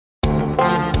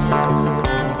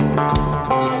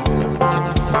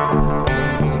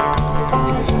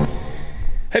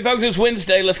Hey, folks, it's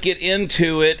Wednesday. Let's get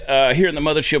into it here in the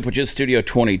mothership, which is Studio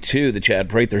 22, the Chad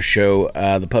Prather Show,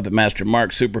 the Puppet Master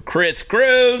Mark, Super Chris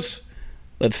Cruz.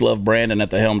 Let's love Brandon at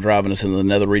the helm, driving us into the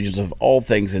nether regions of all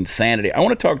things insanity. I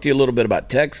want to talk to you a little bit about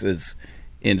Texas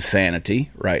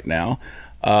insanity right now.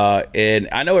 And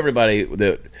I know everybody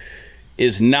that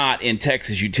is not in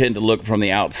Texas, you tend to look from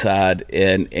the outside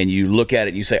and you look at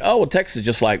it and you say, oh, well, Texas is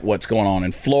just like what's going on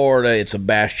in Florida. It's a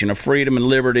bastion of freedom and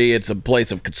liberty. It's a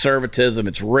place of conservatism.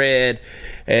 It's red.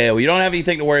 Well, you don't have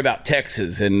anything to worry about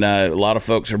Texas. And a lot of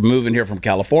folks are moving here from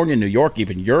California, New York,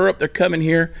 even Europe. They're coming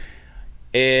here.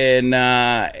 And,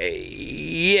 yeah,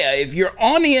 if you're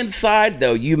on the inside,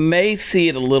 though, you may see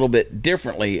it a little bit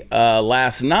differently.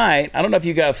 Last night, I don't know if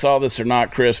you guys saw this or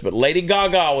not, Chris, but Lady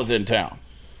Gaga was in town.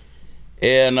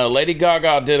 And Lady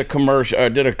Gaga did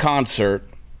a concert,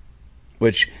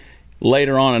 which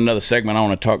later on in another segment, I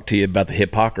want to talk to you about the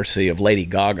hypocrisy of Lady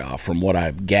Gaga from what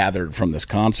I've gathered from this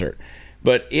concert.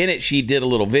 But in it, she did a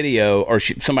little video, or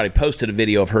somebody posted a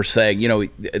video of her saying, you know,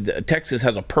 Texas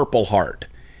has a purple heart,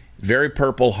 very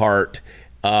purple heart,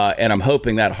 and I'm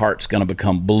hoping that heart's going to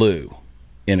become blue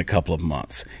in a couple of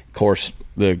months. Of course,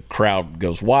 the crowd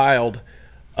goes wild.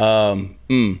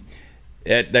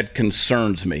 That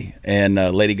concerns me, and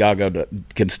Lady Gaga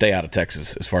can stay out of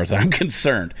Texas as far as I'm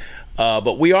concerned.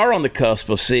 But we are on the cusp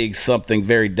of seeing something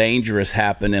very dangerous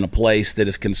happen in a place that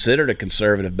is considered a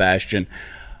conservative bastion,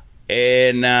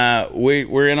 and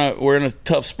we're in a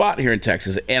tough spot here in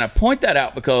Texas. And I point that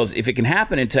out because if it can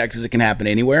happen in Texas, it can happen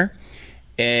anywhere.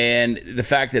 And the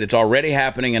fact that it's already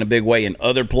happening in a big way in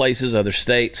other places, other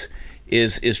states,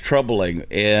 is troubling,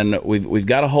 and we've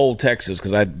got to hold Texas,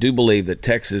 because I do believe that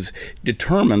Texas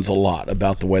determines a lot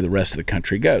about the way the rest of the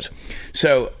country goes.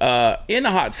 So in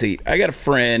the hot seat, I got a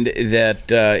friend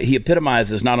that he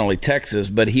epitomizes not only Texas,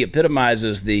 but he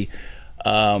epitomizes the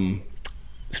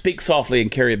speak softly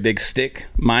and carry a big stick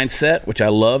mindset, which I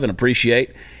love and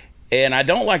appreciate. And I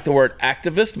don't like the word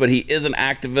activist, but he is an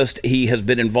activist. He has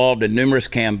been involved in numerous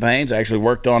campaigns. I actually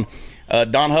worked on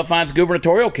Don Huffines'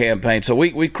 gubernatorial campaign. So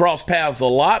we cross paths a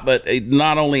lot, but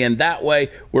not only in that way,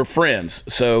 we're friends.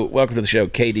 So welcome to the show,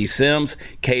 KD Sims.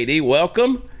 KD,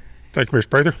 welcome. Thank you, Mr.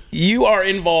 Prather. You are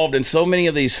involved in so many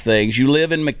of these things. You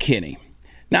live in McKinney.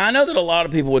 Now, I know that a lot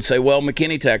of people would say, well,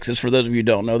 McKinney, Texas, for those of you who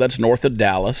don't know, that's north of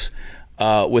Dallas.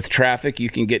 With traffic, you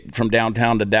can get from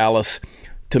downtown to Dallas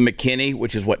to McKinney,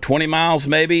 which is, 20 miles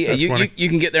maybe? You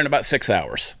can get there in about 6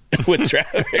 hours with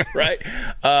traffic, right?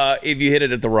 If you hit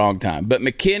it at the wrong time. But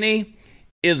McKinney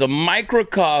is a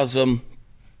microcosm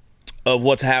of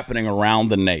what's happening around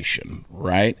the nation,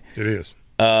 right? It is.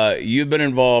 You've been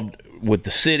involved with the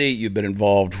city. You've been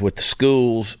involved with the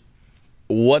schools.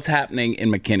 What's happening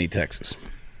in McKinney, Texas?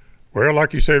 Well,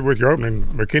 like you said with your opening,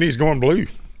 McKinney's going blue.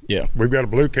 Yeah. We've got a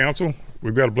blue council.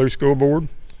 We've got a blue school board.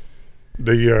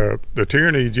 The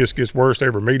tyranny just gets worse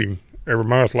every meeting, every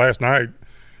month. Last night,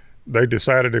 they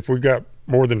decided if we got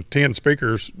more than 10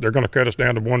 speakers, they're going to cut us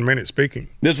down to 1 minute speaking.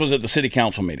 This was at the city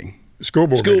council meeting. School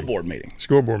board meeting.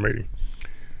 School board meeting.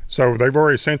 So they've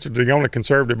already censored the only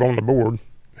conservative on the board.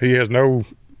 He has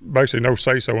basically no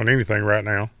say-so in anything right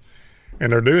now.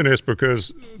 And they're doing this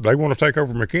because they want to take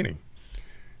over McKinney.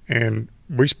 And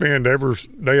we spend every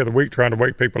day of the week trying to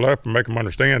wake people up and make them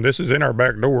understand this is in our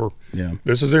back door. Yeah.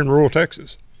 This is in rural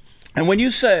Texas. And when you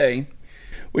say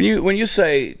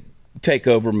take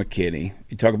over McKinney,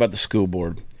 you talk about the school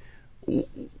board.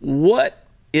 What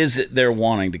is it they're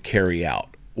wanting to carry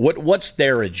out? What's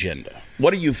their agenda?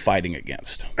 What are you fighting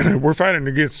against? We're fighting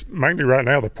against mainly right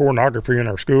now the pornography in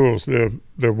our schools, the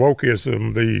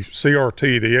wokeism, the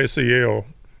CRT, the SEL.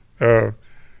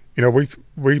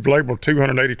 We've labeled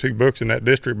 282 books in that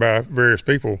district by various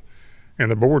people, and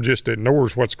the board just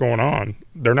ignores what's going on.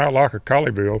 They're not like a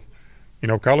Colleyville.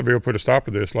 Colleyville put a stop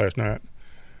to this last night.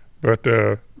 But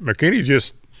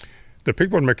McKinney the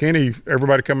people in McKinney,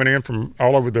 everybody coming in from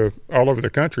all over the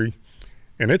country,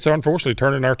 and it's unfortunately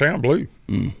turning our town blue.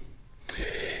 Mm.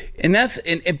 And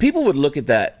and people would look at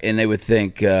that and they would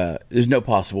think there's no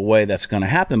possible way that's going to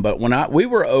happen. But when we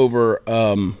were over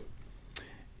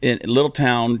in a little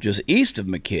town just east of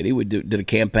McKinney, we did a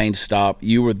campaign stop.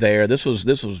 You were there. This was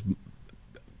a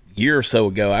year or so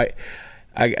ago.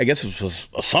 I guess this was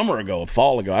a summer ago, a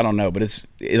fall ago. I don't know, but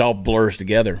it all blurs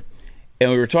together.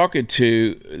 And we were talking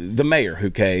to the mayor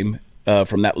who came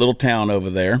from that little town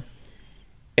over there.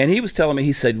 And he was telling me,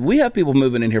 he said, we have people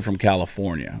moving in here from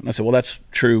California. And I said, well, that's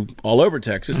true all over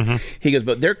Texas. Mm-hmm. He goes,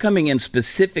 but they're coming in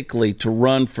specifically to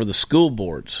run for the school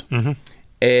boards. Mm-hmm.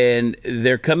 And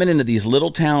they're coming into these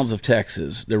little towns of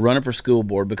Texas. They're running for school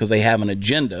board because they have an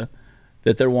agenda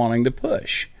that they're wanting to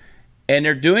push. And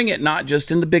they're doing it not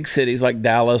just in the big cities like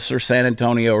Dallas or San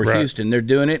Antonio or Houston. They're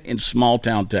doing it in small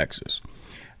town Texas.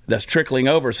 That's trickling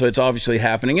over, so it's obviously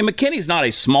happening. And McKinney's not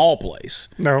a small place.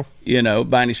 No.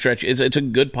 By any stretch. It's a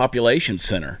good population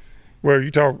center. Well,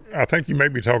 I think you may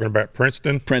be talking about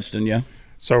Princeton. Princeton, yeah.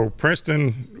 So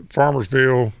Princeton,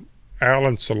 Farmersville,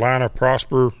 Allen, Salina,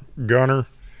 Prosper, Gunner.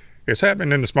 It's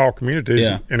happening in the small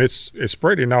communities, and it's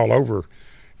spreading all over.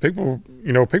 People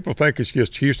think it's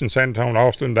just Houston, San Antonio,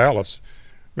 Austin, Dallas,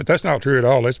 but that's not true at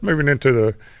all. It's moving into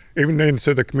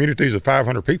the communities of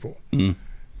 500 people. Mm.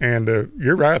 And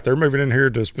you're right; they're moving in here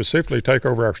to specifically take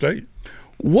over our state.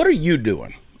 What are you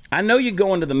doing? I know you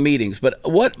go into the meetings, but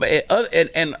what?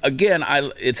 And again,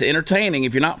 it's entertaining.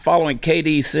 If you're not following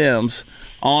KD Sims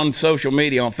on social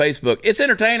media on Facebook, it's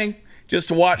entertaining just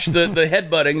to watch the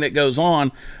headbutting that goes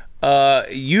on.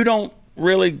 You don't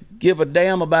really give a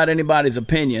damn about anybody's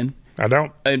opinion. I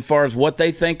don't. As far as what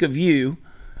they think of you,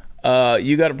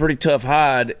 you got a pretty tough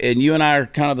hide, and you and I are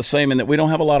kind of the same in that we don't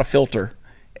have a lot of filter.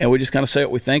 And we just kind of say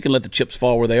what we think and let the chips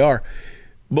fall where they are.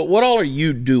 But what all are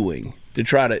you doing to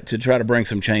try to bring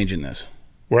some change in this?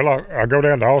 Well, I go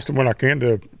down to Austin when I can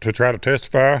to try to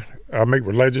testify. I meet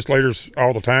with legislators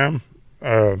all the time.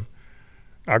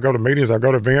 I go to meetings. I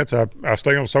go to events. I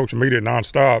stay on social media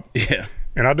nonstop. Yeah.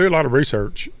 And I do a lot of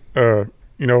research. A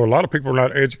lot of people are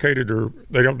not educated, or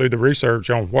they don't do the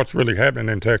research on what's really happening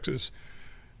in Texas.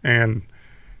 And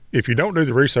if you don't do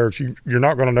the research, you're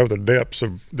not going to know the depths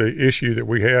of the issue that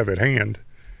we have at hand,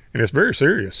 and it's very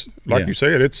serious. Like you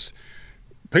said,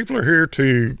 people are here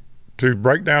to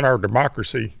break down our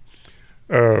democracy.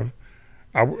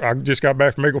 I just got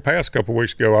back from Eagle Pass a couple of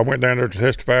weeks ago. I went down there to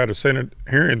testify at a Senate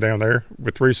hearing down there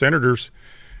with 3 senators,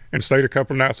 and stayed a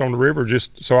couple of nights on the river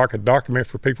just so I could document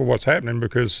for people what's happening,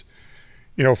 because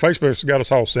Facebook's got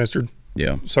us all censored.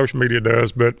 Yeah, social media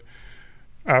does, but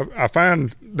I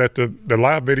find that the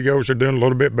live videos are doing a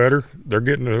little bit better. They're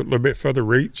getting a little bit further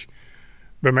reach.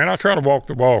 But, man, I try to walk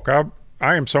the walk.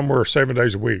 I am somewhere 7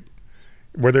 days a week,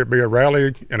 whether it be a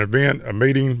rally, an event, a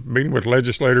meeting with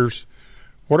legislators,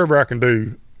 whatever I can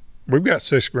do. We've got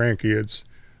 6 grandkids.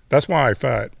 That's why I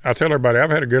fight. I tell everybody I've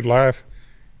had a good life.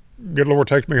 Good Lord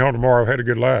takes me home tomorrow. I've had a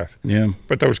good life. Yeah.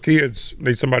 But those kids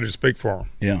need somebody to speak for them.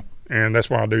 Yeah. And that's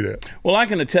why I do that. Well, I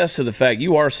can attest to the fact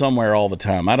you are somewhere all the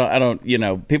time. I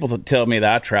don't. People tell me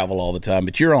that I travel all the time,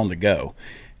 but you're on the go,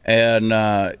 and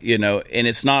and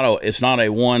it's not a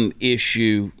one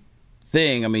issue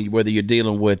thing. I mean, whether you're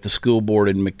dealing with the school board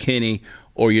in McKinney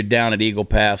or you're down at Eagle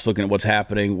Pass looking at what's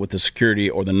happening with the security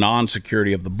or the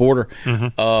non-security of the border,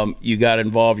 you got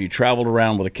involved. You traveled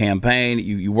around with a campaign.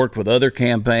 You worked with other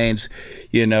campaigns.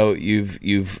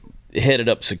 You've headed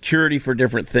up security for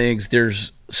different things.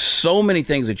 There's so many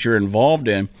things that you're involved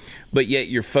in, but yet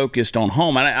you're focused on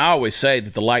home. And I always say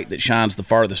that the light that shines the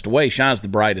farthest away shines the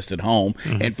brightest at home.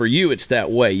 Mm-hmm. And for you, it's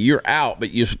that way. You're out,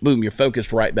 but you're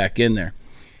focused right back in there.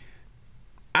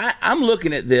 I'm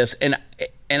looking at this, and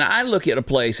I look at a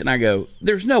place and I go,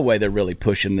 there's no way they're really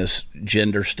pushing this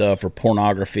gender stuff or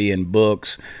pornography in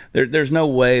books. There's no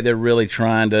way they're really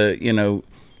trying to,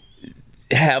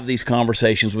 have these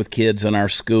conversations with kids in our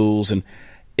schools. And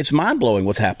it's mind-blowing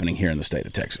what's happening here in the state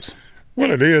of Texas.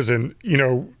 Well, it is. And,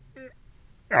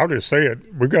 I'll just say it.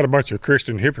 We've got a bunch of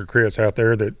Christian hypocrites out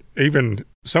there that even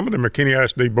some of the McKinney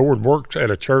ISD board works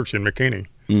at a church in McKinney.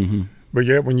 Mm-hmm. But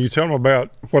yet when you tell them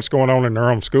about what's going on in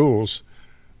their own schools,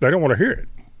 they don't want to hear it.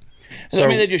 So,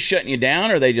 they're just shutting you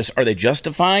down, or are they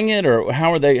justifying it, or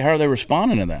how are they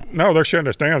responding to that? No, they're shutting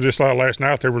us down. Just like last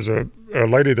night, there was a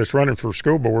lady that's running for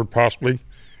school board possibly,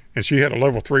 and she had a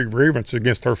level 3 grievance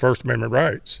against her First Amendment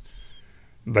rights.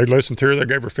 They listened to her. They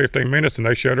gave her 15 minutes, and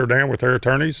they shut her down with their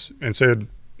attorneys and said,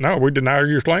 "No, we deny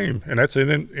your claim," and that's the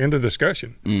end of the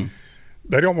discussion. Mm.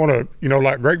 They don't want to,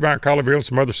 like Grapevine, Colleyville, and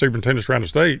some other superintendents around the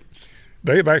state.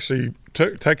 They have actually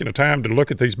taken the time to look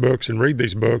at these books and read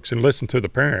these books and listen to the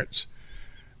parents.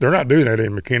 They're not doing that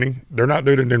in McKinney. They're not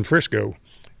doing it in Frisco.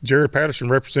 Jared Patterson,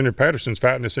 Representative Patterson's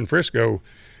fighting this in Frisco,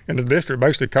 and the district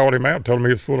basically called him out and told him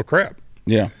he was full of crap.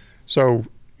 Yeah. So,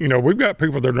 we've got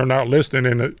people that are not listening,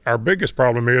 and our biggest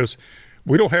problem is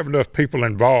we don't have enough people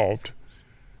involved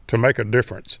to make a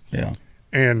difference. Yeah.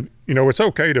 And, it's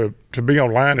okay to be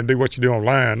online and do what you do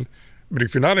online, but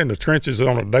if you're not in the trenches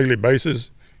on a daily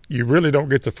basis, you really don't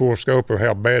get the full scope of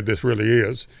how bad this really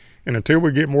is. And until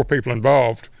we get more people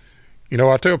involved,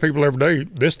 I tell people every day,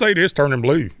 this state is turning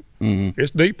blue. Mm-hmm.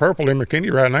 It's deep purple in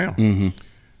McKinney right now. Mm-hmm.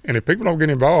 And if people don't get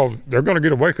involved, they're going to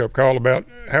get a wake-up call about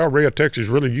how red Texas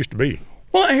really used to be.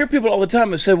 Well, I hear people all the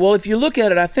time who say, well, if you look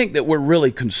at it, I think that we're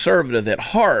really conservative at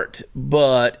heart.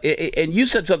 But, and you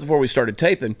said something before we started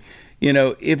taping, you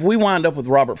know, if we wind up with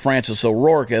Robert Francis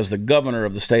O'Rourke as the governor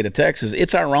of the state of Texas,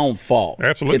 it's our own fault.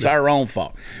 Absolutely. It's our own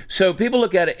fault. So people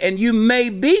look at it, and you may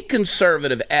be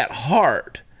conservative at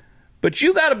heart, but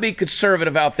you got to be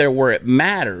conservative out there where it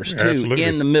matters, too, Absolutely.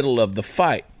 in the middle of the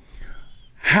fight.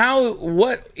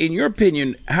 What, in your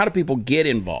opinion, how do people get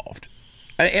involved?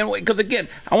 And because, again,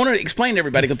 I want to explain to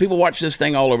everybody, because people watch this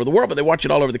thing all over the world, but they watch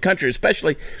it all over the country,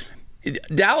 especially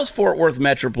Dallas-Fort Worth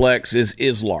Metroplex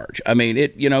is large. I mean,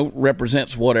 it, you know,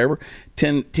 represents whatever,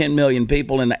 10 million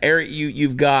people in the area.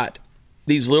 You've got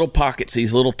these little pockets,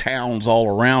 these little towns all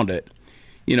around it.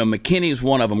 You know, McKinney's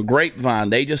one of them. Grapevine,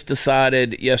 they just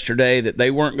decided yesterday that they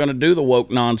weren't going to do the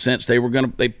woke nonsense. They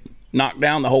knocked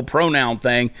down the whole pronoun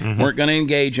thing, weren't going to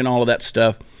engage in all of that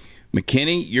stuff.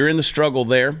 McKinney, you're in the struggle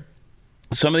there.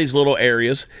 Some of these little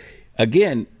areas,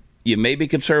 again, you may be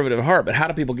conservative at heart, but how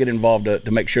do people get involved to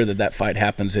make sure that fight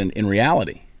happens in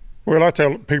reality? Well, I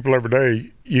tell people every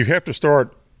day, you have to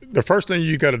start. The first thing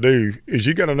you got to do is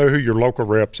you got to know who your local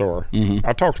reps are.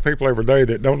 I talk to people every day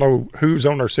that don't know who's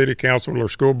on their city council or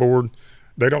school board.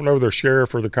 They don't know their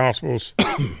sheriff or the constables.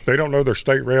 They don't know their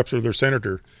state reps or their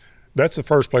senator. That's the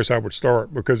first place I would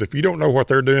start, because if you don't know what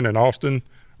they're doing in Austin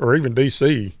or even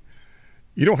D.C.,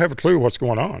 you don't have a clue what's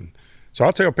going on. So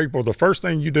I tell people the first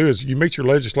thing you do is you meet your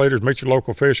legislators, meet your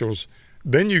local officials,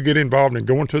 then you get involved in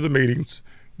going to the meetings,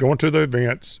 going to the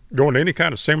events, going to any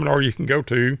kind of seminar you can go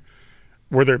to,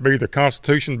 whether it be the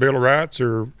Constitution, Bill of Rights,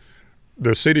 or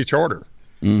the city charter.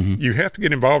 You have to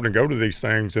get involved and go to these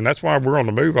things, and that's why we're on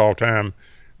the move all the time.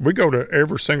 We go to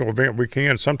every single event we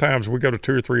can. Sometimes we go to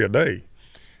 2 or 3 a day,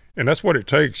 and that's what it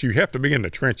takes. You have to be in the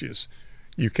trenches.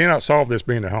 You cannot solve this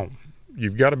being at home.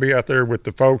 You've got to be out there with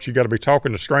the folks. You got to be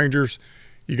talking to strangers.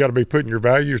 You got to be putting your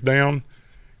values down,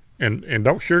 and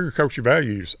don't sugarcoat your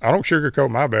values. I don't sugarcoat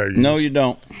my values. No, you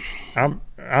don't. I'm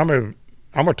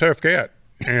a tough cat,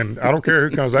 and I don't care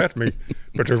who comes after me.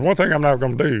 But there's one thing I'm not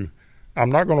going to do. I'm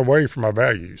not going to waver from my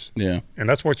values. Yeah. And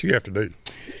that's what you have to do.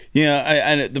 Yeah,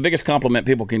 and the biggest compliment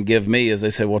people can give me is they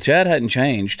say, well, Chad hadn't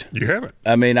changed. You haven't.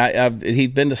 I mean, he's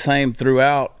been the same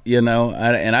throughout, you know,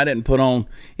 and I didn't put on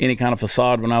any kind of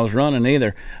facade when I was running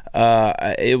either.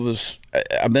 I've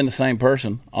been the same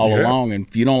person all along, and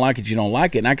if you don't like it, you don't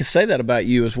like it. And I can say that about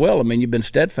you as well. I mean, you've been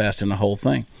steadfast in the whole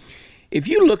thing. If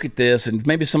you look at this, and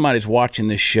maybe somebody's watching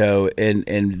this show, and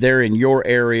they're in your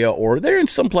area or they're in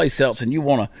someplace else, and you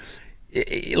want to,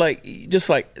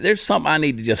 there's something I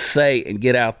need to just say and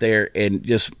get out there and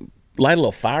just light a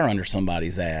little fire under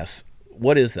somebody's ass.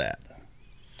 What is that?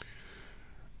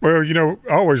 Well, you know,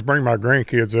 I always bring my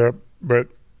grandkids up, but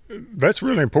that's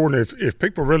really important. If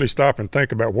people really stop and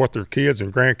think about what their kids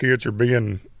and grandkids are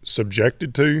being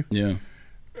subjected to,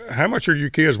 how much are your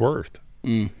kids worth?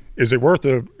 Is it worth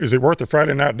a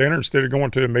Friday night dinner instead of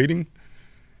going to a meeting?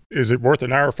 Is it worth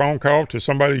an hour phone call to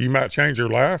somebody you might change their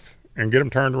life and get them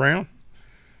turned around?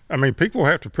 I mean, people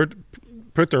have to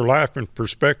put their life in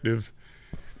perspective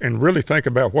and really think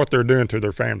about what they're doing to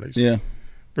their families. Yeah.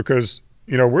 Because,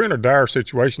 you know, we're in a dire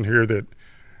situation here that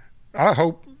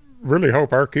I really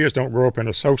hope our kids don't grow up in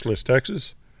a socialist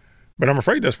Texas, but I'm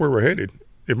afraid that's where we're headed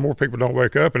if more people don't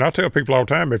wake up. And I tell people all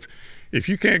the time, if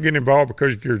you can't get involved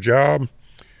because of your job,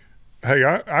 hey,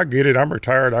 I get it. I'm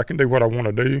retired. I can do what I want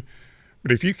to do.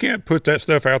 But if you can't put that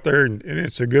stuff out there and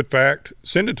it's a good fact,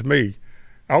 send it to me.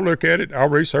 I'll look at it, I'll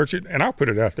research it, and I'll put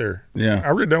it out there. Yeah. I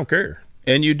really don't care.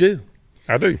 And you do.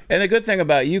 I do. And the good thing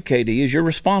about you, KD, is you're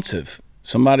responsive.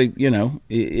 Somebody, you know,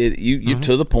 you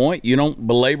to the point. You don't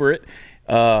belabor it.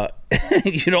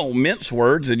 You don't mince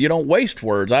words, and you don't waste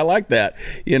words. I like that.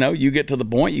 You know, you get to the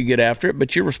point, you get after it,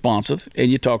 but you're responsive,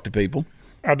 and you talk to people.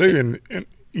 I do, and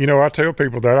you know, I tell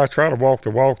people that I try to walk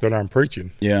the walk that I'm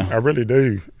preaching. Yeah. I really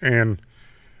do. And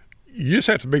you just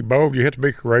have to be bold. You have to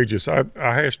be courageous. I do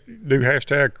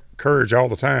hashtag courage all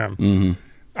the time.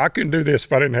 I couldn't do this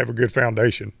if I didn't have a good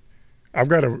foundation. I've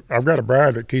got a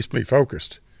bride that keeps me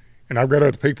focused, and I've got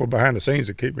other people behind the scenes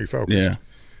that keep me focused. Yeah.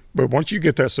 But once you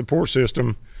get that support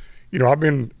system, you know, I'm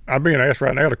being asked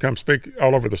right now to come speak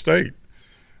all over the state.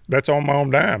 That's on my own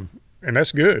dime, and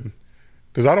that's good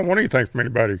because I don't want anything from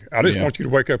anybody. I just want you to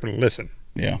wake up and listen.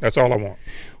 Yeah, that's all I want.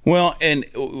 Well, and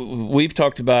we've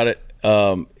talked about it.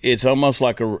 It's almost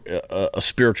like a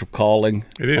spiritual calling.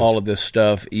 It is. All of this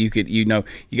stuff. You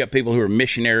got people who are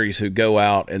missionaries who go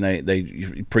out and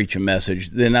they preach a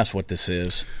message. Then that's what this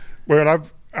is. Well,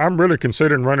 I'm really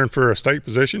considering running for a state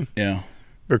position. Yeah.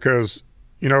 Because,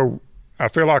 you know, I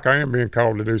feel like I am being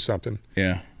called to do something.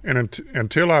 Yeah. And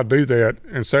until I do that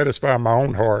and satisfy my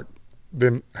own heart,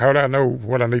 then how do I know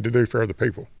what I need to do for other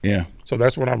people? Yeah. So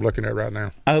that's what I'm looking at right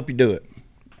now. I hope you do it.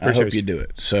 I hope you you. do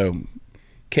it. So,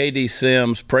 KD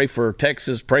Sims, pray for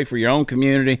Texas, pray for your own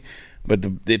community. But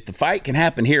if the fight can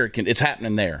happen here, it's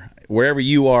happening there. Wherever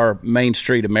you are, Main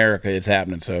Street America, it's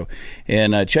happening. So,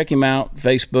 and check him out,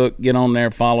 Facebook, get on there,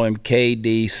 follow him,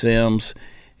 KD Sims,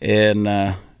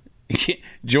 and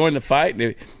join the fight.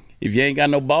 And if you ain't got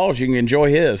no balls, you can enjoy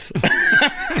his.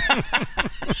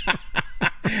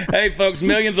 Hey, folks,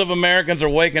 millions of Americans are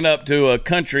waking up to a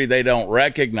country they don't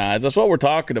recognize. That's what we're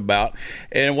talking about.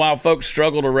 And while folks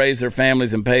struggle to raise their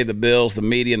families and pay the bills, the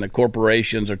media and the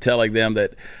corporations are telling them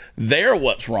that they're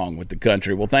what's wrong with the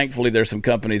country. Well, thankfully, there's some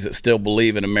companies that still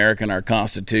believe in America and our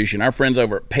Constitution. Our friends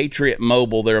over at Patriot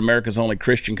Mobile, they're America's only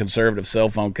Christian conservative cell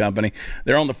phone company.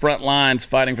 They're on the front lines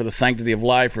fighting for the sanctity of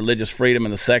life, religious freedom,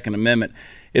 and the Second Amendment.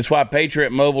 It's why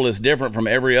Patriot Mobile is different from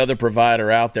every other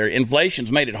provider out there.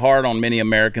 Inflation's made it hard on many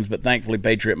Americans, but thankfully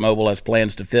Patriot Mobile has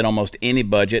plans to fit almost any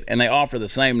budget, and they offer the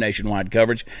same nationwide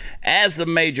coverage as the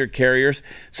major carriers.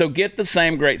 So get the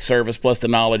same great service plus the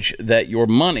knowledge that your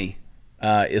money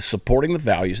is supporting the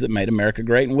values that made America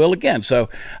great and will again. So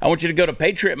I want you to go to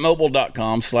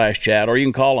patriotmobile.com/Chad, or you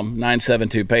can call them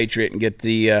 972-PATRIOT and get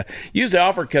the use the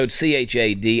offer code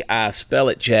CHADI, spell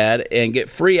it Chad, and get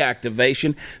free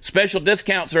activation. Special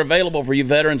discounts are available for you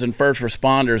veterans and first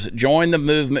responders. Join the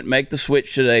movement. Make the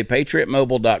switch today.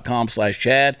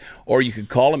 patriotmobile.com/Chad, or you can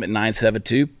call them at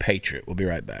 972-PATRIOT. We'll be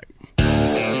right back.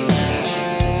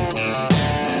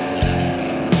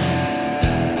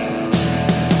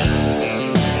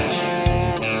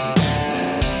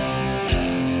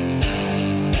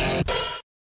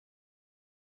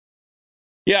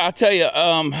 Yeah, I'll tell you,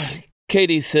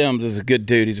 KD Sims is a good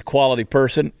dude. He's a quality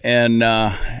person and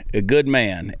a good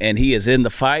man, and he is in the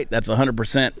fight. That's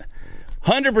 100%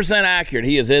 accurate.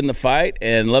 He is in the fight,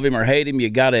 and love him or hate him, you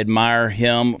got to admire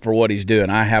him for what he's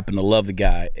doing. I happen to love the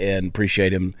guy and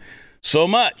appreciate him so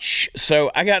much.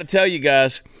 So I got to tell you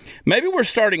guys, maybe we're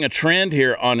starting a trend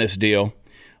here on this deal,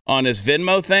 on this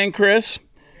Venmo thing, Chris,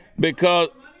 because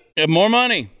more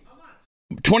money,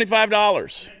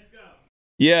 $25.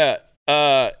 Yeah.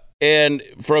 And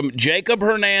from Jacob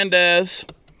Hernandez,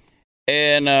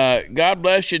 and God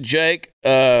bless you, Jake.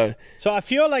 So I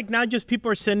feel like now just people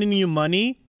are sending you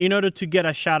money in order to get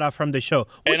a shout out from the show.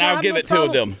 And I'll give it to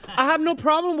them. I have no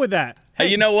problem with that. Hey,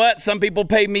 you know what? Some people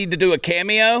pay me to do a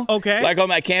cameo. Okay. Like on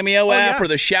that Cameo app, yeah. or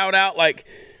the shout out, like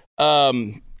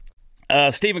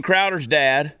Steven Crowder's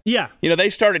dad. Yeah. You know, they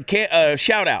started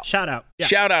shout out. Shout out. Yeah.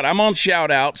 Shout out. I'm on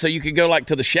shout out, so you could go like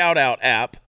to the shout out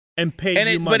app. And pay and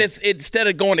you money. But it's instead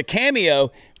of going to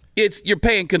Cameo, you're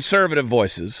paying conservative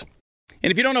voices.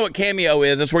 And if you don't know what Cameo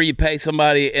is, that's where you pay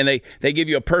somebody and they give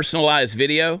you a personalized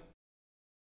video.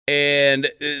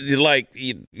 And like,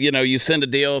 you send a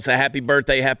deal, it's a happy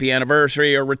birthday, happy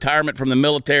anniversary, or retirement from the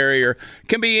military, or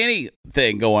can be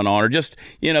anything going on, or just,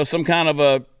 some kind of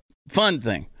a fun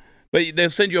thing. But they'll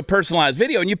send you a personalized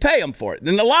video and you pay them for it.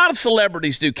 And a lot of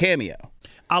celebrities do Cameo.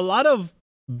 A lot of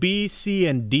B, C,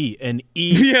 and D, and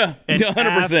E, yeah, and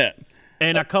 100%. F,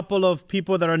 and a couple of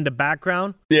people that are in the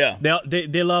background. Yeah,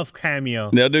 they love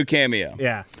Cameo. They'll do Cameo.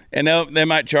 Yeah, and they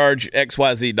might charge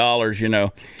XYZ dollars.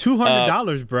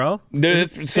 $200, bro.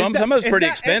 Some of it's pretty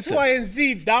expensive. X, Y, and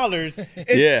Z dollars.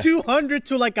 It's $200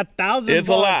 to like $1,000. It's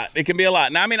a lot. It can be a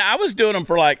lot. Now, I mean, I was doing them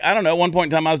for one point in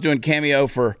time I was doing Cameo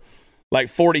for like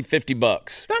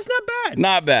 $40-$50. That's not bad.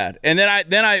 Not bad. And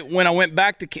then when I went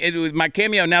back to my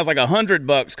Cameo now is like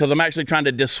 $100 because I'm actually trying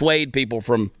to dissuade people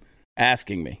from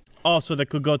asking me. Oh, so they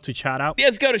could go to shout out?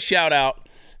 Yes, go to shout out.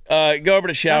 Go over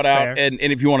to shout That's out, fair. and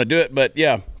if you want to do it. But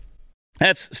yeah,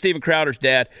 that's Steven Crowder's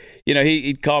dad.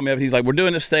 He called me up. He's like, "We're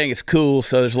doing this thing. It's cool."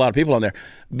 So there's a lot of people on there.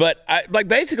 But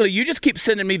basically, you just keep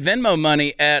sending me Venmo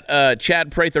money at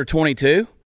Chad Prather 22.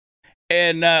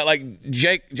 And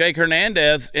Jake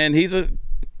Hernandez, and he's a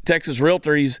Texas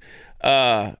realtor. He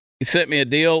sent me a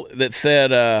deal that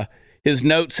said his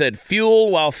note said "fuel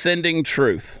while sending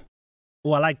truth."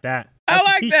 Oh, I like that. I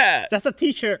like that. That's a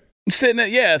T-shirt. Sitting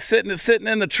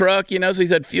in the truck, so he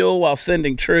said "fuel while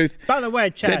sending truth." By the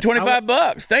way, Chad, said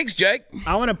 $25. Thanks, Jake.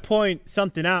 I want to point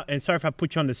something out, and sorry if I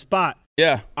put you on the spot.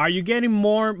 Yeah. Are you getting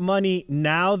more money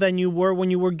now than you were when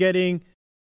you were getting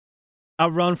a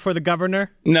run for the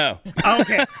governor? No.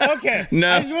 Okay.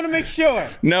 No. I just want to make sure.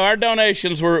 No, our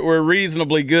donations were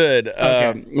reasonably good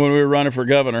when we were running for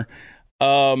governor.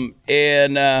 But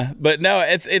no,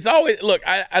 it's always, look,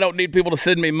 I don't need people to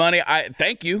send me money.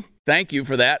 Thank you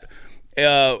for that.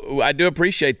 I do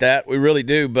appreciate that. We really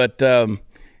do. But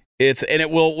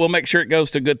we'll make sure it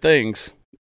goes to good things.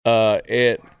 Like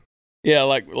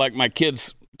my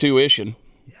kids' tuition.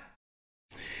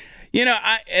 You know,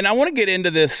 I want to get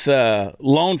into this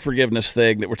loan forgiveness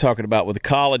thing that we're talking about with the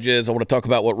colleges. I want to talk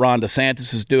about what Ron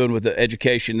DeSantis is doing with the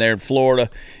education there in Florida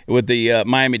with the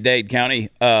Miami-Dade County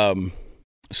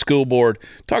School Board.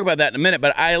 Talk about that in a minute.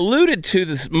 But I alluded to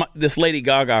this Lady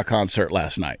Gaga concert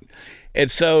last night. And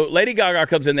so Lady Gaga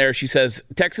comes in there. She says,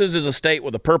 Texas is a state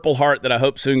with a purple heart that I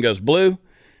hope soon goes blue.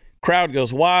 Crowd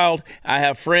goes wild. I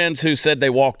have friends who said they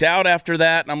walked out after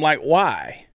that. And I'm like,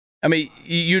 why? I mean,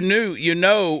 you know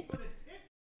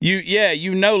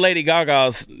Lady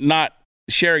Gaga's not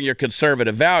sharing your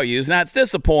conservative values. Now, it's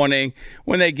disappointing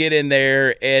when they get in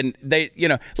there and they,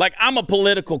 like I'm a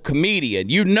political comedian.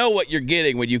 You know what you're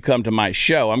getting when you come to my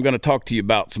show. I'm going to talk to you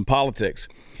about some politics.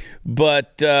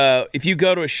 But if you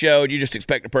go to a show and you just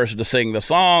expect a person to sing the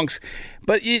songs,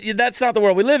 but that's not the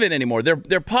world we live in anymore.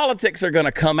 Their politics are going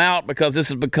to come out because this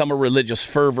has become a religious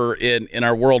fervor in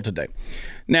our world today.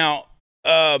 Now,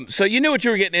 so you knew what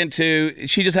you were getting into.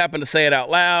 She just happened to say it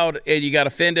out loud and you got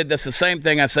offended. That's the same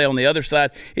thing I say on the other side.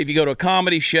 If you go to a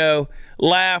comedy show,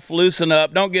 laugh, loosen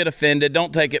up, don't get offended,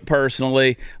 don't take it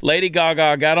personally. Lady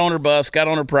Gaga got on her bus, got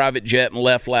on her private jet and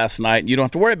left last night, and you don't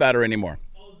have to worry about her anymore.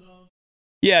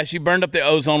 Yeah, she burned up the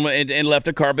ozone and left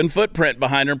a carbon footprint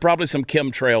behind her and probably some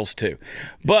chemtrails too.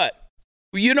 But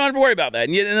you don't have to worry about that.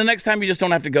 And the next time you just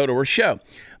don't have to go to her show.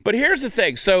 But here's the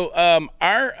thing. So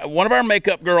one of our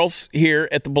makeup girls here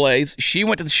at the Blaze, she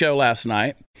went to the show last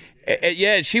night.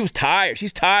 Yeah, she was tired.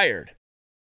 She's tired.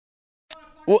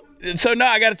 Well, so no,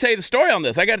 I got to tell you the story on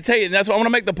this. I got to tell you, and that's why I want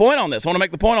to make the point on this.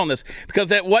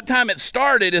 Because at what time it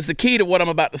started is the key to what I'm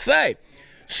about to say.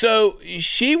 So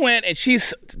she went and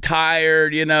she's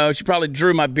tired, she probably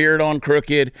drew my beard on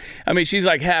crooked. I mean, she's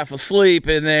like half asleep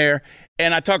in there.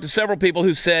 And I talked to several people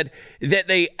who said that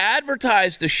they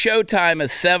advertised the showtime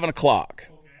as 7 o'clock.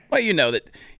 Okay. Well, you know that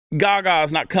Gaga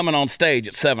is not coming on stage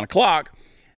at 7 o'clock.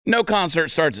 No concert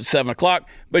starts at 7 o'clock.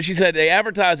 But she said they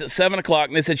advertised at 7 o'clock,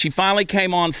 and they said she finally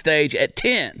came on stage at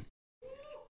 10.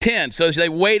 So they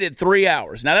waited 3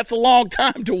 hours. Now, that's a long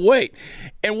time to wait.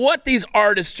 And what these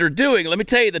artists are doing, let me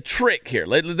tell you the trick here.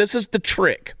 This is the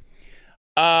trick.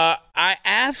 I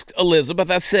asked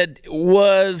Elizabeth, I said,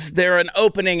 was there an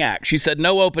opening act? She said,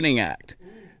 no opening act.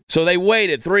 So they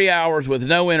waited 3 hours with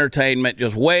no entertainment,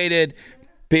 just waited.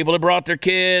 People had brought their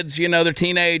kids, they're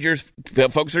teenagers.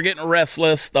 Folks are getting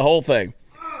restless, the whole thing.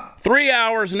 3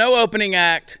 hours, no opening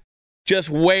act,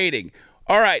 just waiting.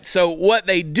 All right, so what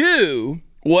they do,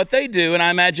 and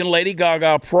I imagine Lady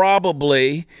Gaga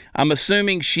probably, I'm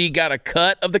assuming she got a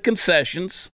cut of the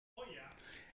concessions.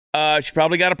 She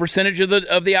probably got a percentage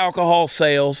of the alcohol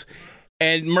sales,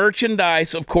 and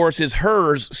merchandise, of course, is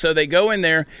hers. So they go in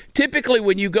there. Typically,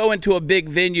 when you go into a big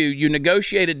venue, you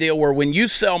negotiate a deal where when you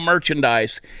sell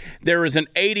merchandise, there is an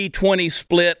 80-20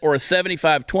 split or a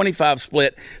 75-25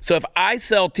 split. So if I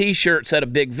sell T-shirts at a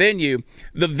big venue,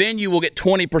 the venue will get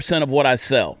 20% of what I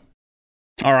sell.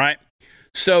 All right.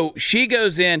 So she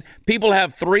goes in. People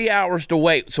have 3 hours to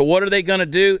wait. So what are they going to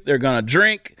do? They're going to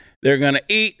drink. They're going to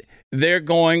eat. They're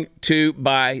going to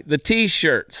buy the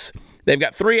T-shirts. They've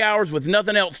got 3 hours with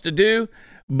nothing else to do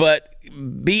but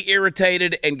be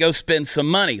irritated and go spend some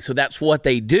money. So that's what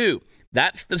they do.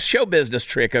 That's the show business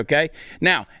trick, okay?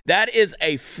 Now, that is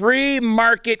a free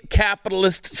market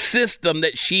capitalist system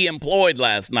that she employed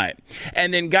last night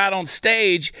and then got on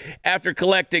stage after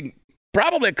collecting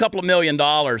probably a couple of $1 million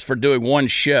for doing one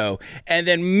show, and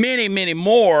then many, many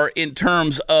more in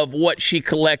terms of what she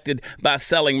collected by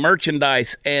selling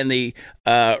merchandise and the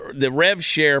rev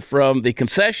share from the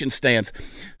concession stands.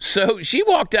 So she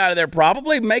walked out of there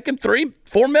probably making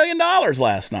 $3-4 million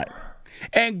last night.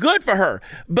 And good for her.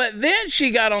 But then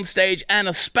she got on stage and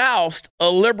espoused a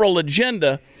liberal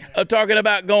agenda of talking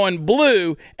about going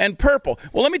blue and purple.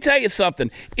 Well, let me tell you something.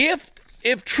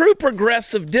 If true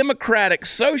progressive democratic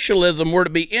socialism were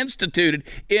to be instituted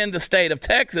in the state of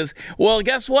Texas, well,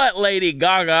 guess what, Lady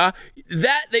Gaga?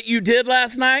 That you did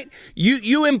last night,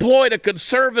 you employed a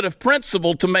conservative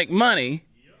principle to make money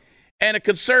and a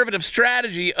conservative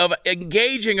strategy of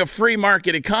engaging a free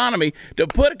market economy to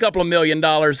put a couple of $1 million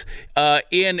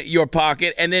in your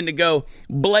pocket and then to go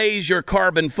blaze your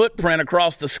carbon footprint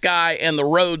across the sky and the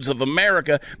roads of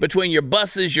America between your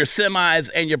buses, your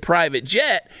semis, and your private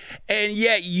jet. And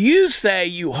yet you say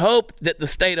you hope that the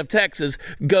state of Texas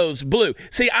goes blue.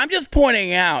 See, I'm just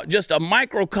pointing out just a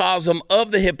microcosm of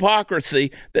the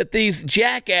hypocrisy that these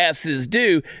jackasses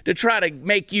do to try to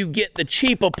make you get the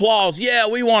cheap applause. Yeah,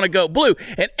 we want to go blue.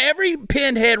 And every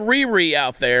pinhead Riri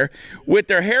out there with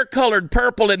their hair colored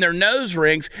purple and their nose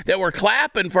rings that were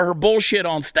clapping for her bullshit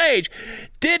on stage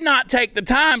did not take the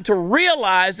time to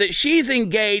realize that she's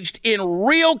engaged in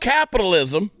real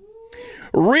capitalism,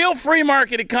 real free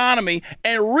market economy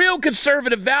and real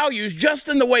conservative values just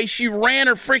in the way she ran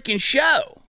her freaking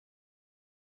show.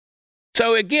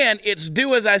 So again, it's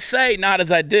do as I say, not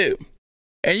as I do.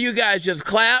 And you guys just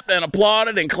clapped and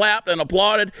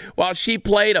applauded while she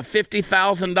played a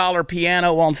 $50,000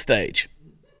 piano on stage.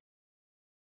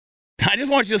 I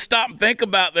just want you to stop and think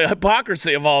about the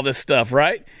hypocrisy of all this stuff,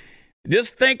 right?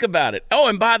 Just think about it. Oh,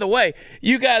 and by the way,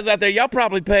 you guys out there, y'all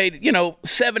probably paid,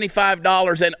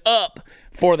 $75 and up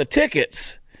for the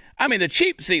tickets. I mean, the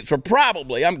cheap seats were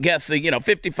probably, I'm guessing,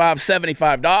 $55,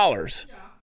 $75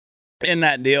 in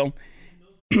that deal.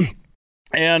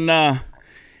 And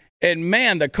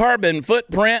man, the carbon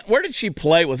footprint, where did she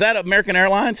play? Was that American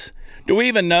Airlines? Do we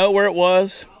even know where it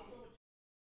was?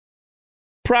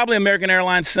 Probably American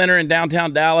Airlines Center in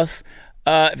downtown Dallas.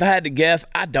 If I had to guess,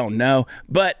 I don't know.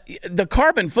 But the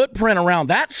carbon footprint around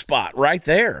that spot right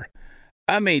there,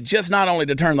 I mean, just not only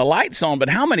to turn the lights on, but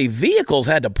how many vehicles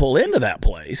had to pull into that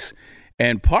place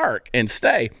and park and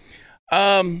stay.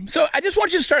 So I just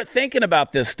want you to start thinking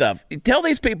about this stuff. Tell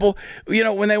these people,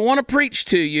 when they want to preach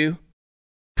to you.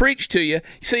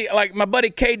 See, like my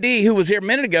buddy KD, who was here a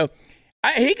minute ago,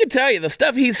 he could tell you the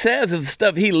stuff he says is the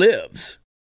stuff he lives.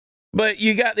 But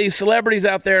you got these celebrities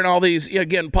out there and all these,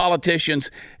 again, politicians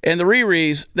and the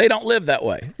Riris, they don't live that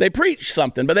way. They preach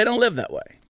something, but they don't live that way.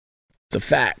 It's a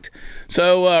fact.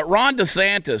 So Ron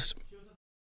DeSantis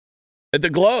at the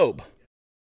Globe,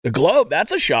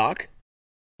 that's a shock.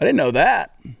 I didn't know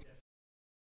that.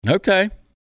 Okay.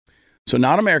 So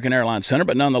not American Airlines Center,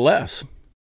 but nonetheless,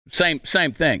 same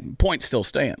thing. Point still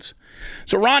stands.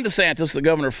 So Ron DeSantis, the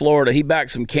governor of Florida, he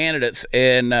backed some candidates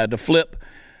and to flip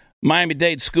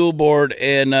Miami-Dade School Board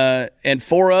and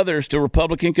 4 others to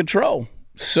Republican control.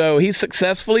 So he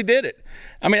successfully did it.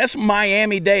 I mean, that's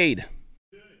Miami-Dade.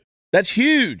 That's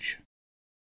huge.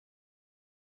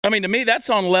 I mean, to me, that's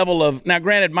on level of, now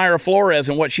granted, Mayra Flores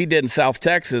and what she did in South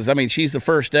Texas. I mean, she's the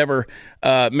first ever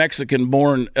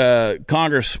Mexican-born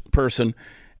congressperson,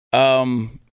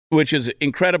 which is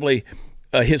incredibly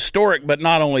historic. But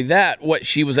not only that, what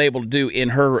she was able to do in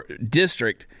her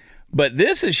district. But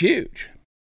this is huge.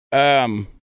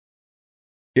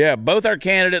 Yeah, both our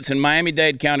candidates in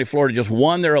Miami-Dade County, Florida, just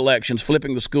won their elections,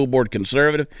 flipping the school board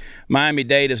conservative.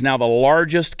 Miami-Dade is now the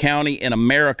largest county in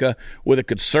America with a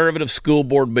conservative school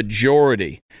board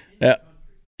majority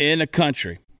in the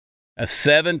country. A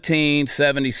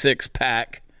 1776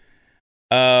 pack.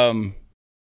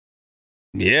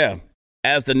 Yeah.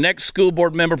 As the next school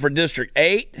board member for District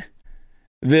 8,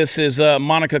 this is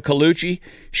Monica Colucci.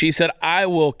 She said, I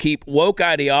will keep woke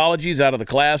ideologies out of the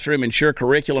classroom, ensure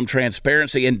curriculum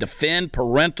transparency, and defend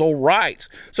parental rights.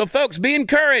 So, folks, be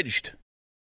encouraged.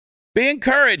 Be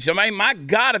encouraged. I mean, my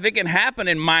God, if it can happen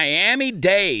in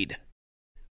Miami-Dade,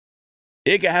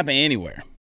 it can happen anywhere.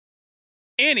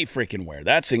 Any freaking where.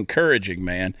 That's encouraging,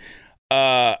 man.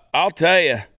 I'll tell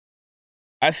you,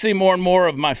 I see more and more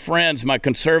of my friends, my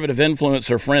conservative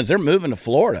influencer friends, they're moving to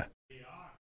Florida.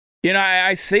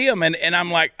 I see them, and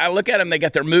I'm like, I look at them, they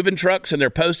got their moving trucks, and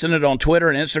they're posting it on Twitter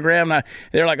and Instagram, and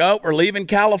they're like, oh, we're leaving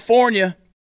California.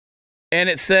 And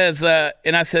it says,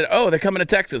 and I said, oh, they're coming to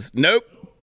Texas. Nope.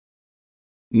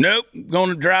 Going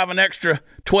to drive an extra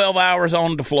 12 hours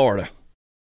on to Florida.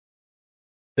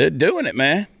 They're doing it,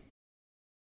 man.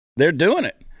 They're doing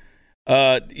it.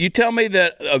 You tell me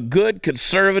that a good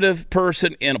conservative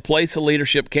person in a place of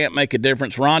leadership can't make a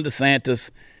difference. Ron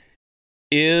DeSantis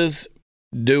is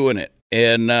doing it.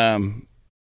 And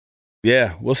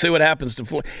yeah, we'll see what happens to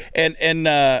Florida. And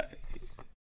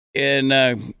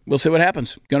we'll see what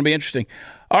happens. Going to be interesting.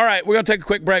 All right, we're going to take a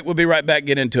quick break. We'll be right back.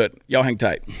 Get into it. Y'all hang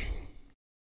tight.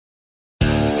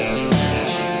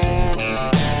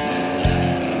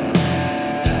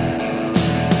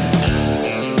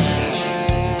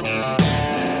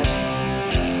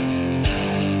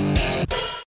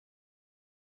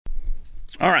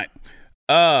 All right.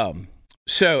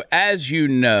 So as you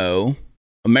know,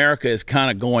 America is kind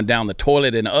of going down the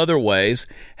toilet in other ways.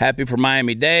 Happy for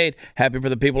Miami-Dade. Happy for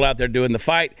the people out there doing the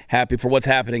fight. Happy for what's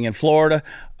happening in Florida.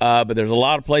 But there's a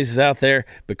lot of places out there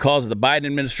because of the Biden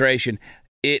administration.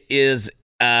 It is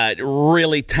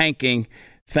really tanking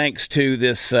thanks to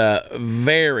this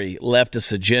very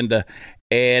leftist agenda.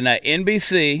 And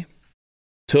NBC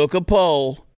took a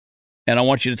poll, and I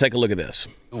want you to take a look at this.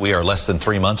 We are less than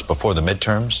 3 months before the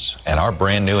midterms, and our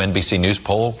brand new NBC News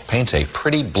poll paints a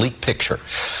pretty bleak picture.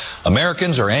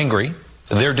 Americans are angry,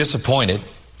 they're disappointed,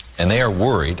 and they are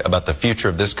worried about the future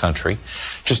of this country.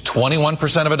 Just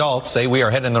 21% of adults say we are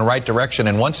heading in the right direction,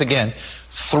 and once again,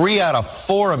 3 out of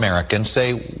 4 Americans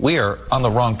say we are on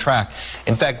the wrong track.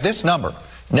 In fact, this number,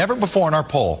 never before in our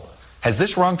poll, has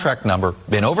this wrong track number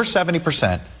been over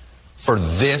 70% for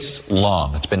this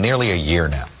long? It's been nearly a year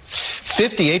now.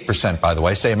 58%, by the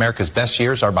way, say America's best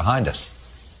years are behind us.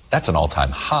 That's an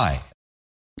all-time high.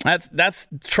 That's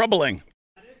troubling.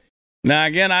 Now,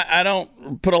 again, I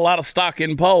don't put a lot of stock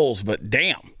in polls, but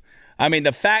damn. I mean,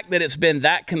 the fact that it's been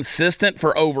that consistent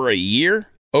for over a year,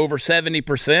 over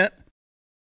 70%,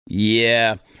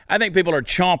 yeah, I think people are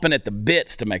chomping at the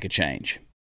bits to make a change.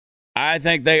 I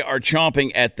think they are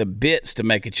chomping at the bits to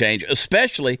make a change,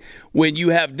 especially when you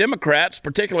have Democrats,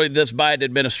 particularly this Biden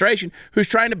administration, who's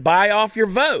trying to buy off your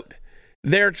vote.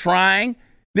 They're trying.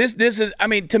 This is, I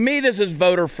mean, to me, this is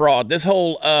voter fraud. This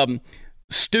whole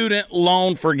student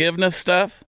loan forgiveness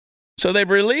stuff. So they've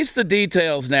released the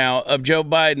details now of Joe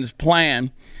Biden's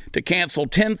plan to cancel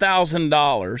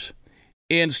 $10,000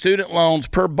 in student loans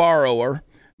per borrower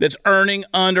that's earning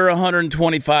under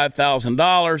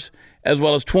 $125,000, as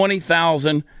well as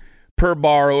 $20,000 per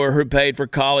borrower who paid for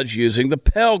college using the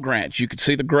Pell Grant. You can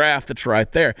see the graph that's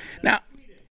right there. Now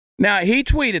he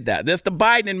tweeted that. That's the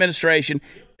Biden administration.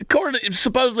 According to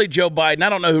supposedly Joe Biden, I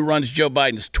don't know who runs Joe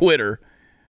Biden's Twitter,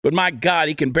 but my God,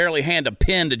 he can barely hand a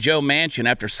pen to Joe Manchin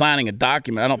after signing a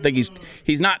document. I don't think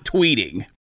he's not tweeting.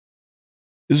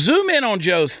 Zoom in on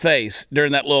Joe's face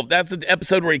during that's the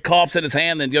episode where he coughs in his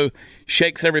hand and Joe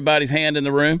shakes everybody's hand in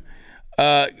the room.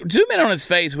 Zoom in on his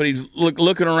face when he's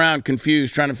looking around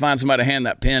confused, trying to find somebody to hand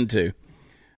that pen to.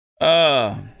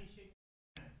 Yeah.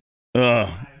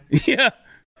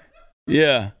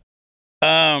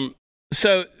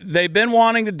 So they've been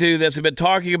wanting to do this. They've been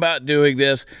talking about doing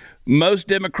this. Most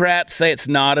Democrats say it's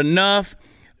not enough.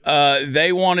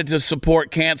 They wanted to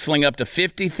support canceling up to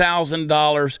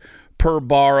 $50,000 per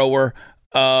borrower,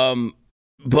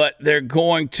 but they're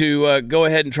going to go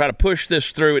ahead and try to push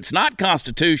this through. It's not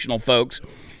constitutional, folks.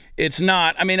 It's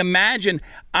not. I mean, imagine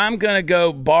I'm going to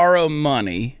go borrow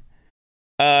money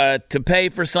to pay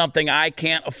for something I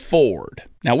can't afford.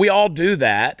 Now, we all do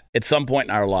that at some point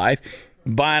in our life.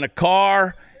 Buying a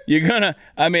car, you're gonna.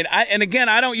 I mean, and again,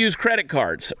 I don't use credit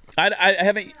cards. I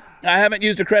haven't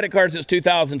used a credit card since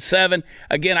 2007.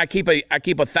 Again, I keep a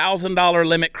 $1,000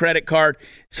 limit credit card,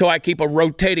 so I keep a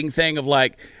rotating thing of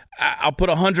like I'll put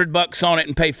 $100 on it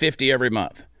and pay $50 every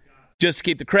month, just to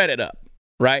keep the credit up,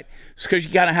 right? It's because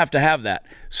you gotta have to have that.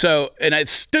 So, and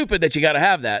it's stupid that you gotta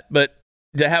have that, but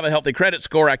to have a healthy credit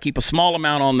score, I keep a small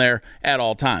amount on there at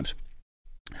all times.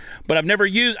 But I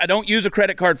don't use a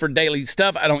credit card for daily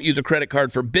stuff. I don't use a credit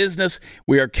card for business.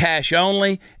 We are cash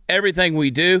only. Everything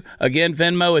we do, again,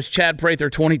 Venmo is Chad Prather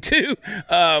 22.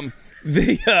 Every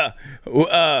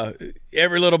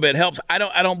little bit helps. I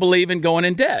don't believe in going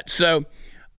in debt. So,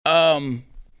 my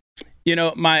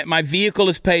vehicle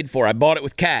is paid for. I bought it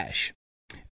with cash.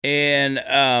 And,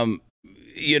 I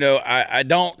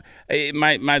don't,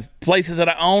 my places that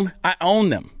I own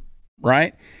them,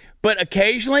 right? But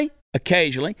occasionally,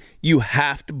 you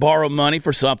have to borrow money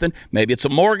for something. Maybe it's a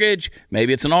mortgage,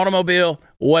 maybe it's an automobile,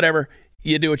 whatever.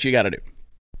 You do what you got to do.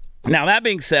 Now, that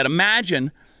being said,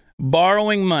 imagine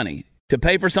borrowing money to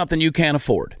pay for something you can't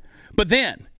afford. But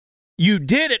then you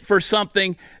did it for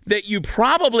something that you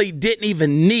probably didn't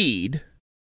even need,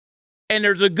 and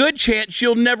there's a good chance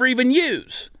you'll never even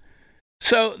use.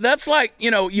 So that's like,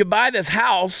 you buy this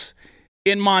house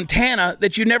in Montana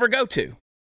that you never go to.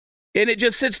 And it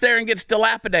just sits there and gets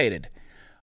dilapidated.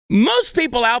 Most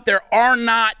people out there are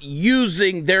not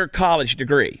using their college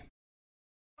degree.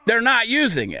 They're not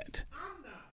using it.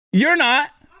 You're not.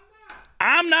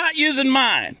 I'm not using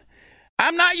mine.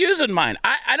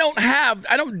 I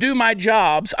don't do my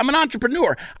jobs. I'm an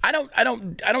entrepreneur. I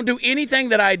don't do anything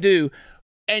that I do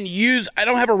and I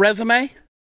don't have a resume.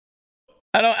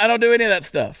 I don't do any of that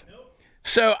stuff.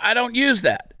 So I don't use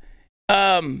that.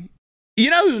 You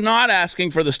know who's not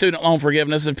asking for the student loan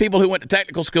forgiveness is people who went to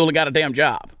technical school and got a damn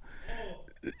job.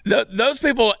 Those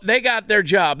people, they got their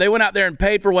job. They went out there and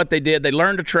paid for what they did. They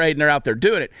learned a trade, and they're out there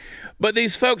doing it. But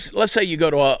these folks, let's say you go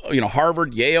to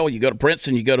Harvard, Yale, you go to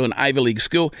Princeton, you go to an Ivy League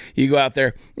school, you go out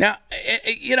there. Now,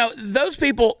 those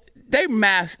people, they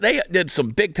did some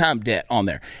big time debt on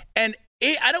there, and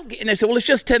and they said, well, it's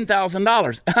just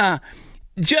 $10,000.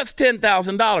 Just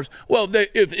 $10,000. Well,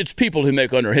 if it's people who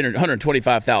make under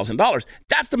 $125,000,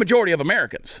 that's the majority of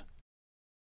Americans.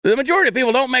 The majority of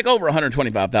people don't make over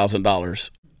 $125,000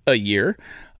 a year.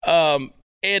 And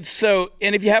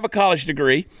if you have a college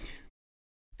degree,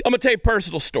 I'm going to tell you a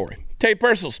personal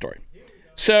story.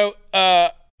 So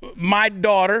my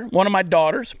daughter, one of my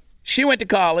daughters, she went to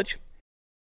college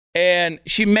and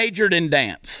she majored in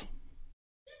dance.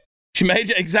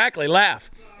 Exactly,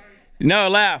 laugh. No,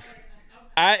 laugh.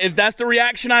 If that's the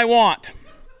reaction I want.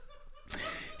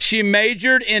 She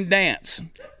majored in dance.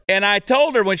 And I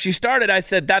told her when she started, I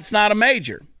said, that's not a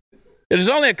major. There's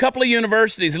only a couple of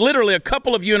universities, literally a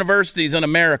couple of universities in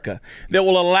America that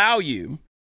will allow you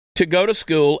to go to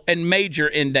school and major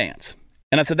in dance.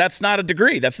 And I said, that's not a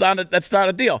degree. That's not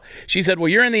a deal. She said, well,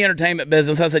 you're in the entertainment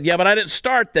business. I said, yeah, but I didn't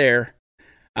start there.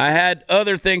 I had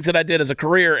other things that I did as a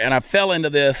career, and I fell into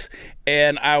this,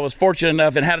 and I was fortunate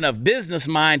enough and had enough business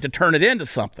mind to turn it into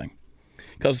something.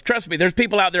 Because trust me, there's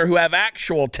people out there who have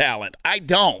actual talent. I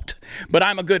don't, but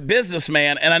I'm a good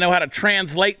businessman, and I know how to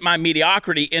translate my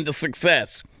mediocrity into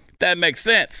success. That makes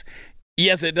sense.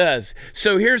 Yes, it does.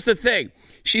 So here's the thing.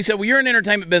 She said, well, you're in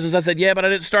entertainment business. I said, yeah, but I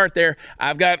didn't start there.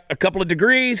 I've got a couple of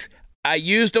degrees. I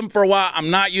used them for a while.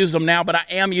 I'm not using them now, but I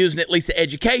am using at least the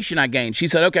education I gained. She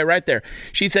said, okay, right there.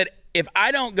 She said, if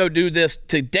I don't go do this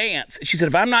to dance, she said,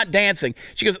 if I'm not dancing,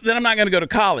 she goes, then I'm not going to go to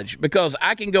college because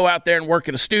I can go out there and work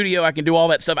in a studio. I can do all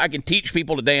that stuff. I can teach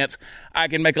people to dance. I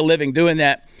can make a living doing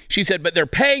that. She said, but they're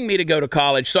paying me to go to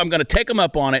college, so I'm going to take them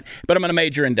up on it, but I'm going to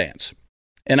major in dance.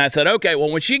 And I said, okay,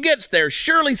 well, when she gets there,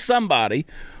 surely somebody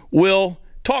will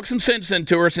talk some sense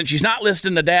into her since she's not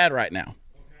listening to Dad right now.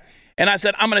 And I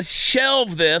said, I'm going to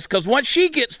shelve this because once she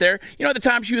gets there, at the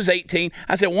time she was 18,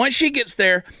 I said, once she gets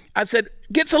there, I said,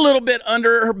 gets a little bit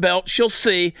under her belt, she'll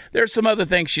see there's some other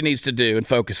things she needs to do and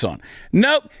focus on.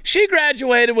 Nope, she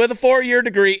graduated with a 4-year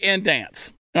degree in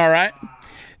dance. All right.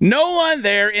 No one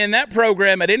there in that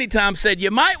program at any time said,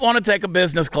 you might want to take a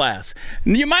business class.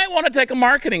 You might want to take a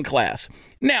marketing class.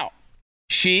 Now,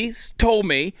 she told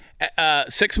me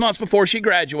 6 months before she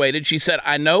graduated, she said,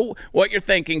 I know what you're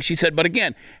thinking. She said, but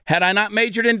again, had I not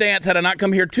majored in dance, had I not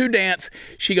come here to dance,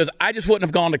 she goes, I just wouldn't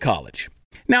have gone to college.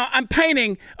 Now, I'm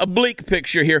painting a bleak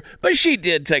picture here, but she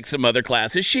did take some other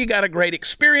classes. She got a great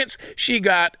experience. She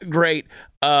got great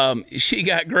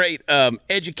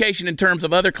education in terms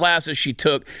of other classes she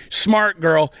took. Smart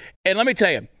girl. And let me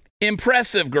tell you,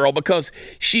 impressive girl, because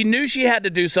she knew she had to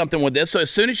do something with this. So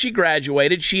as soon as she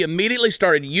graduated, she immediately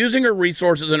started using her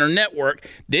resources and her network.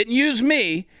 Didn't use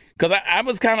me because I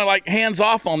was kind of like hands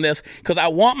off on this because I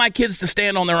want my kids to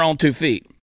stand on their own 2 feet.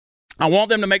 I want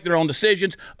them to make their own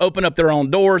decisions, open up their own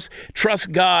doors,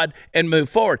 trust God, and move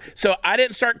forward. So I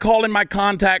didn't start calling my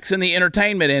contacts in the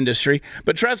entertainment industry.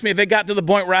 But trust me, if it got to the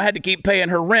point where I had to keep paying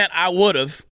her rent, I would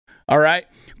have. All right.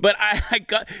 But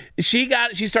she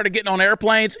started getting on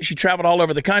airplanes. She traveled all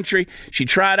over the country. She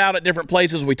tried out at different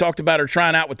places. We talked about her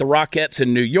trying out with the Rockettes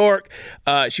in New York.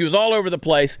 She was all over the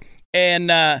place.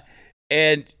 And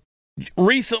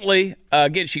recently,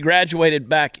 again, she graduated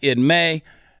back in May,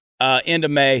 end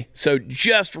of May. So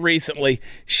just recently,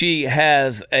 she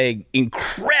has an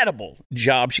incredible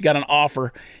job. She got an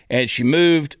offer and she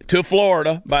moved to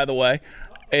Florida, by the way.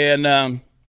 And,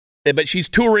 but she's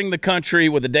touring the country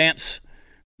with a dance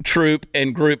troupe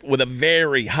and group with a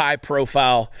very high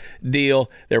profile deal.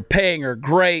 They're paying her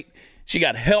great. She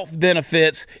got health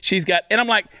benefits. And I'm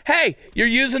like, hey, you're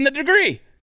using the degree.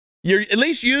 You're at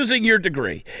least using your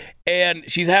degree. And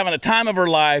she's having a time of her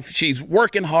life. She's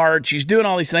working hard. She's doing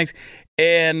all these things.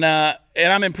 And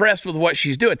I'm impressed with what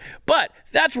she's doing. But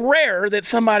that's rare that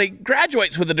somebody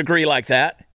graduates with a degree like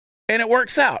that and it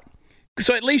works out.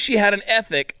 So at least she had an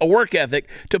ethic, a work ethic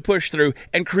to push through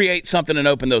and create something and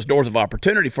open those doors of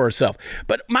opportunity for herself.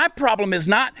 But my problem is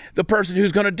not the person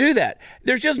who's going to do that.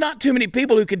 There's just not too many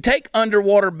people who can take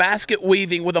underwater basket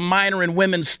weaving with a minor in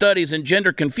women's studies and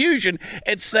gender confusion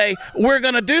and say, we're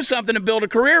going to do something and build a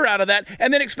career out of that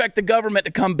and then expect the government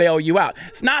to come bail you out.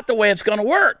 It's not the way it's going to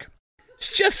work.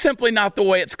 It's just simply not the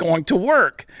way it's going to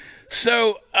work.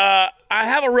 So I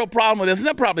have a real problem with this, and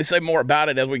I'll probably say more about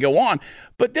it as we go on.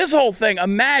 But this whole thing,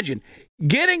 imagine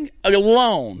getting a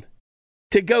loan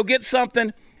to go get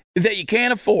something that you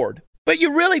can't afford, but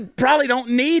you really probably don't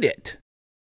need it.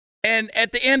 And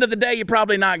at the end of the day, you're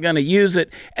probably not going to use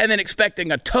it, and then expecting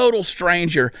a total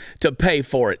stranger to pay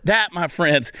for it. That, my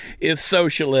friends, is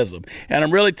socialism. And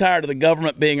I'm really tired of the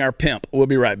government being our pimp. We'll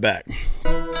be right back.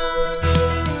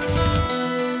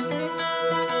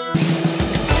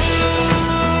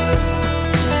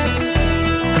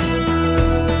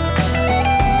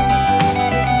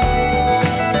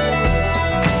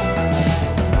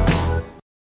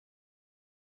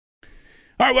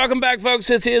 All right, welcome back, folks.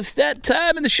 It's that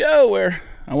time in the show where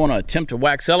I want to attempt to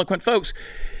wax eloquent. Folks,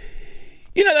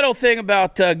 you know that old thing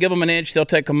about give them an inch, they'll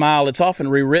take a mile. It's often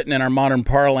rewritten in our modern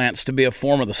parlance to be a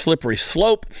form of the slippery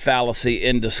slope fallacy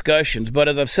in discussions. But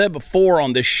as I've said before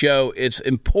on this show, it's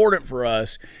important for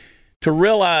us to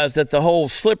realize that the whole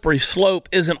slippery slope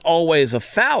isn't always a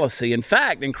fallacy. In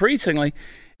fact, increasingly,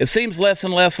 it seems less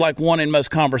and less like one in most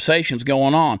conversations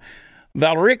going on.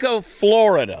 Valrico,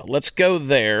 Florida. Let's go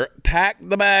there. Pack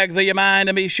the bags of your mind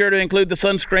and be sure to include the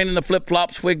sunscreen and the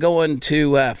flip-flops. We're going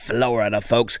to Florida,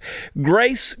 folks.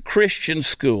 Grace Christian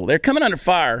School. They're coming under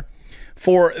fire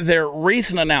for their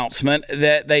recent announcement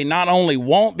that they not only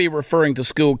won't be referring to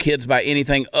school kids by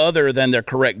anything other than their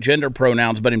correct gender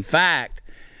pronouns, but in fact,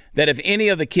 that if any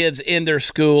of the kids in their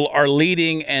school are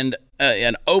leading an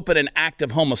open and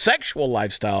active homosexual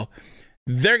lifestyle,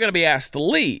 they're going to be asked to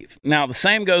leave. Now, the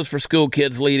same goes for school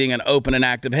kids leading an open and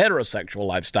active heterosexual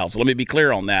lifestyle. So let me be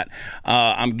clear on that.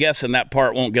 I'm guessing that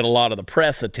part won't get a lot of the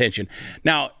press attention.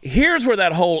 Now, here's where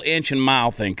that whole inch and mile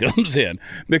thing comes in.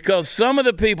 Because some of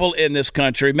the people in this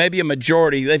country, maybe a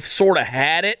majority, they've sort of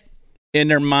had it in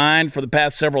their mind for the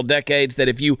past several decades that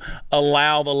if you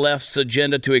allow the left's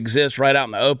agenda to exist right out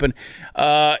in the open,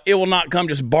 it will not come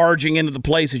just barging into the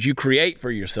places you create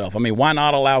for yourself. I mean, why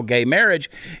not allow gay marriage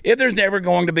if there's never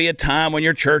going to be a time when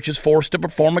your church is forced to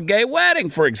perform a gay wedding,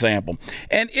 for example?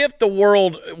 And if the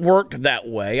world worked that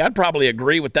way, I'd probably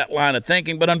agree with that line of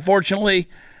thinking, but unfortunately,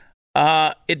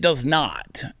 it does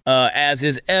not, as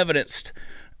is evidenced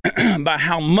by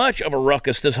how much of a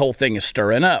ruckus this whole thing is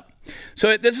stirring up.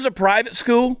 So this is a private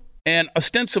school, and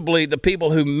ostensibly the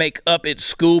people who make up its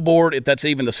school board, if that's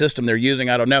even the system they're using,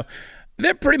 I don't know,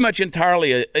 they're pretty much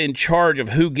entirely in charge of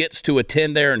who gets to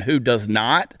attend there and who does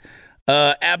not.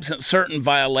 Absent certain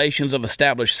violations of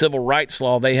established civil rights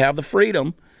law, they have the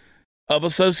freedom of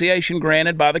association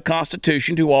granted by the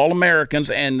Constitution to all Americans,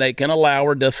 and they can allow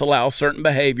or disallow certain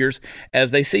behaviors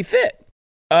as they see fit.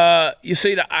 You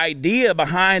see, the idea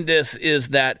behind this is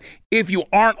that if you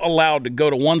aren't allowed to go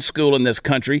to one school in this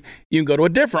country, you can go to a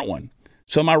different one.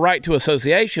 So my right to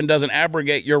association doesn't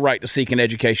abrogate your right to seek an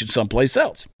education someplace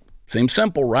else. Seems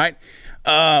simple, right?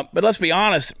 But let's be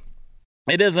honest.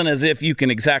 It isn't as if you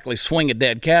can exactly swing a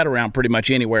dead cat around pretty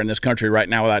much anywhere in this country right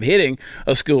now without hitting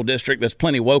a school district that's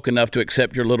plenty woke enough to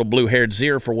accept your little blue-haired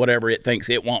zir for whatever it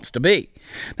thinks it wants to be.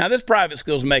 Now, this private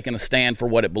school is making a stand for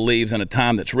what it believes in a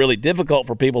time that's really difficult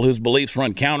for people whose beliefs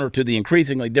run counter to the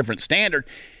increasingly different standard.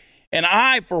 And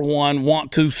I, for one,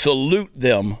 want to salute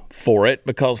them for it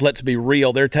because, let's be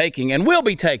real, they're taking and will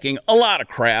be taking a lot of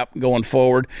crap going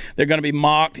forward. They're going to be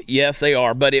mocked. Yes, they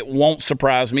are. But it won't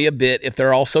surprise me a bit if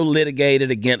they're also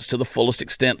litigated against to the fullest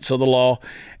extent of the law.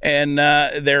 And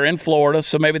they're in Florida,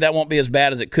 so maybe that won't be as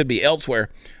bad as it could be elsewhere.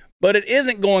 But it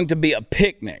isn't going to be a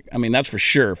picnic. I mean, that's for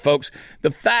sure, folks.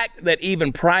 The fact that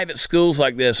even private schools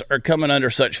like this are coming under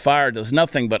such fire does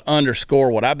nothing but underscore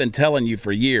what I've been telling you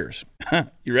for years.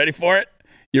 You ready for it?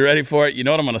 You ready for it? You know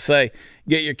what I'm going to say.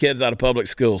 Get your kids out of public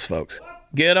schools, folks.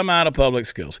 Get them out of public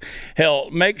schools.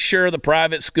 Hell, make sure the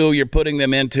private school you're putting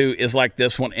them into is like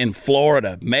this one in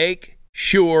Florida. Make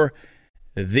sure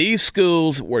these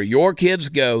schools where your kids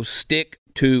go stick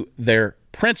to their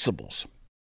principles.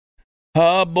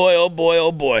 Oh, boy, oh, boy,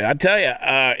 oh, boy. I tell you,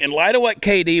 in light of what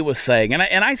KD was saying,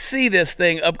 and I see this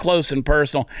thing up close and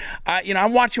personal.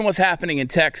 I'm watching what's happening in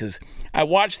Texas. I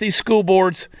watch these school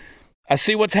boards. I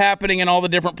see what's happening in all the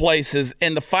different places,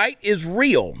 and the fight is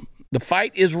real. The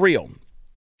fight is real.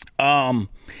 What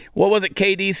was it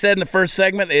KD said in the first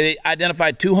segment? They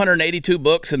identified 282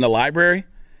 books in the library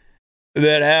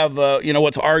that have,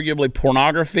 what's arguably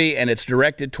pornography, and it's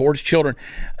directed towards children.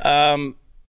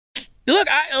 Look,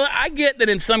 I get that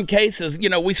in some cases,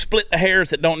 we split the hairs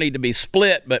that don't need to be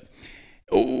split, but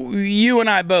you and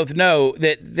I both know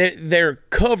that they're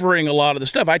covering a lot of the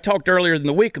stuff. I talked earlier in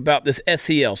the week about this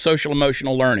SEL, social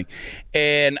emotional learning,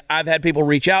 and I've had people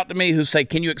reach out to me who say,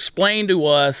 can you explain to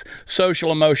us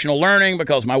social emotional learning?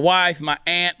 Because my wife, my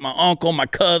aunt, my uncle, my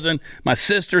cousin, my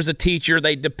sister's a teacher.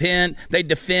 They defend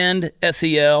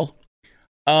SEL.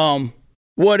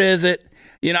 What is it?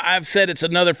 I've said it's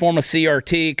another form of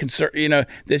CRT,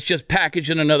 that's just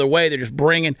packaged in another way. They're just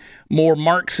bringing more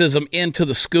Marxism into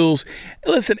the schools.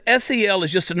 Listen, SEL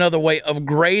is just another way of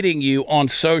grading you on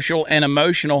social and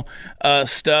emotional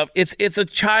stuff. It's a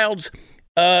child's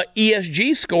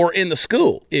ESG score in the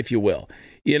school, if you will.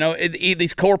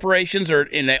 These corporations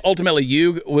and ultimately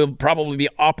you will probably be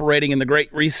operating in the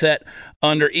Great Reset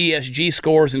under ESG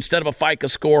scores instead of a FICA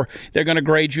score. They're going to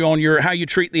grade you on how you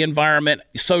treat the environment,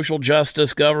 social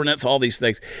justice, governance, all these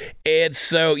things. And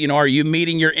so, are you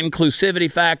meeting your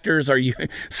inclusivity factors? Are you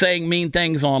saying mean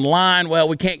things online? Well,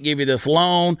 we can't give you this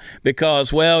loan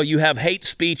because, you have hate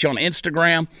speech on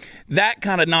Instagram. That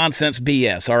kind of nonsense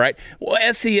BS, all right?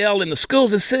 Well, SEL in the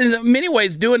schools is in many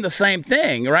ways doing the same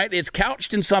thing, right? It's couched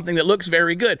in something that looks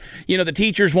very good. The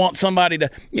teachers want somebody to,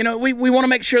 we want to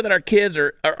make sure that our kids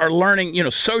are learning,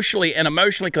 socially and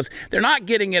emotionally, because they're not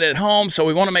getting it at home. So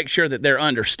we want to make sure that they're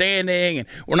understanding, and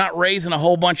we're not raising a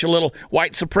whole bunch of little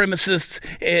white supremacists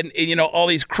and all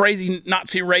these crazy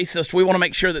Nazi racists. We want to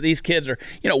make sure that these kids are,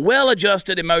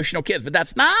 well-adjusted, emotional kids. But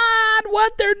that's not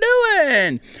what they're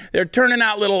doing. They're turning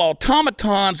out little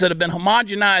automatons that have been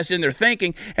homogenized in their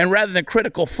thinking, and rather than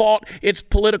critical thought, it's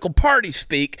political party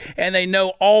speak, and they know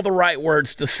all the right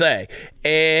words to say.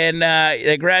 And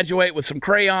they graduate with some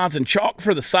crayons and chalk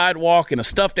for the sidewalk and a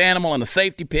stuffed animal and a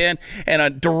safety pin and a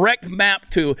direct map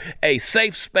to a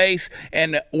safe space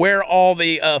and where all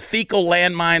the fecal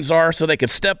landmines are so they could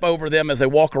step over them as they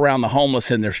walk around the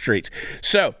homeless in their streets.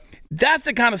 So that's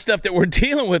the kind of stuff that we're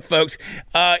dealing with, folks,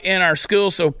 in our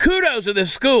schools. So kudos to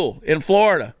this school in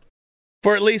Florida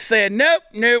for at least saying, nope,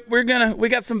 we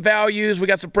got some values, we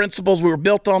got some principles, we were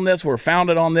built on this, we're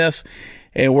founded on this,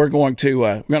 and we're going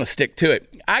to stick to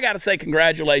it. I got to say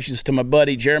congratulations to my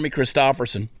buddy Jeremy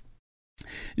Christopherson.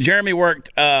 Jeremy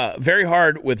worked very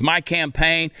hard with my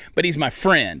campaign, but he's my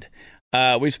friend.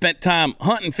 We spent time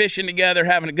hunting, fishing together,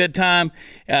 having a good time,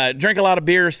 drink a lot of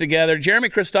beers together. Jeremy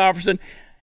Christopherson,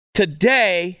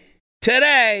 today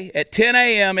at 10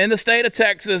 a.m. in the state of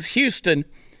Texas, Houston,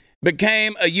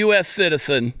 became a U.S.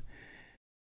 citizen.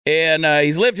 And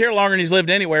he's lived here longer than he's lived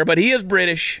anywhere, but he is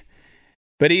British,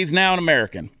 but he's now an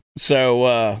American.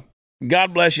 So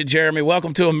God bless you, Jeremy.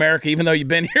 Welcome to America, even though you've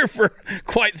been here for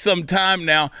quite some time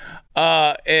now.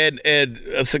 And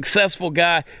a successful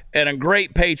guy and a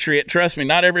great patriot. Trust me,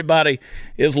 not everybody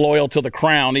is loyal to the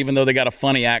crown, even though they got a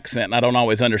funny accent, and I don't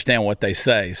always understand what they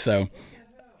say. So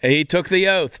he took the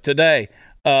oath today.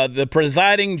 The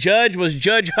presiding judge was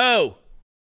Judge Ho.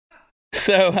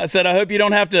 So I said, I hope you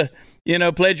don't have to,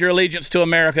 pledge your allegiance to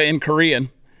America in Korean.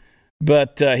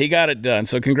 But he got it done.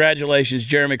 So congratulations,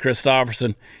 Jeremy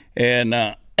Christopherson. And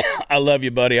I love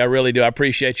you, buddy. I really do. I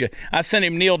appreciate you. I sent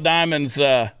him Neil Diamond's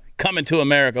Coming to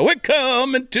America. We're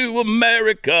coming to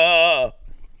America.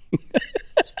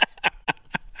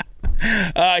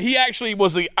 He actually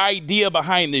was the idea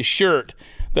behind this shirt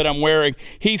that I'm wearing.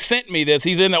 He sent me this.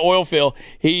 He's in the oil field.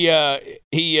 He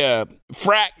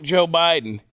fracked Joe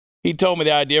Biden. He told me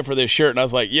the idea for this shirt, and I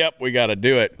was like, yep, we got to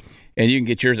do it. And you can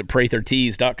get yours at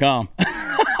prathertees.com.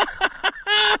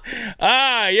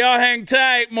 Y'all hang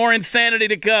tight. More insanity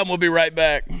to come. We'll be right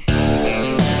back.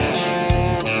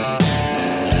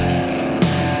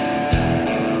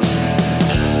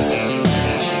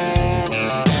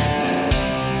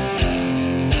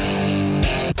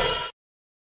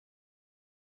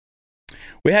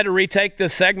 We had to retake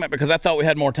this segment because I thought we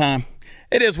had more time.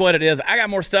 It is what it is. I got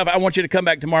more stuff. I want you to come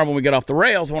back tomorrow when we get off the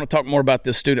rails. I want to talk more about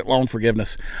this student loan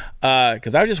forgiveness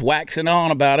because I was just waxing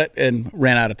on about it and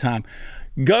ran out of time.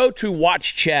 Go to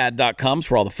watchchad.com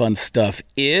where all the fun stuff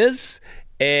is.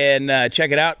 And check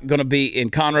it out. Going to be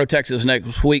in Conroe, Texas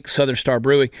next week, Southern Star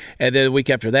Brewing. And then the week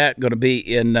after that, going to be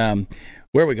in,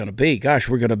 where are we going to be? Gosh,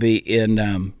 we're going to be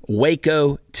in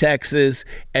Waco, Texas,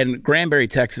 and Granbury,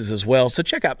 Texas as well. So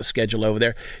check out the schedule over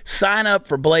there. Sign up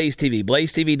for Blaze TV.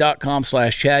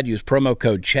 BlazeTV.com/Chad. Use promo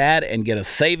code Chad and get a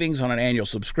savings on an annual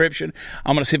subscription.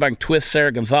 I'm going to see if I can twist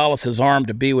Sarah Gonzalez's arm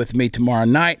to be with me tomorrow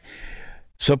night.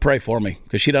 So pray for me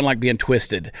because she doesn't like being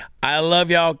twisted. I love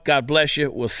y'all. God bless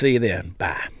you. We'll see you then.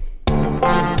 Bye.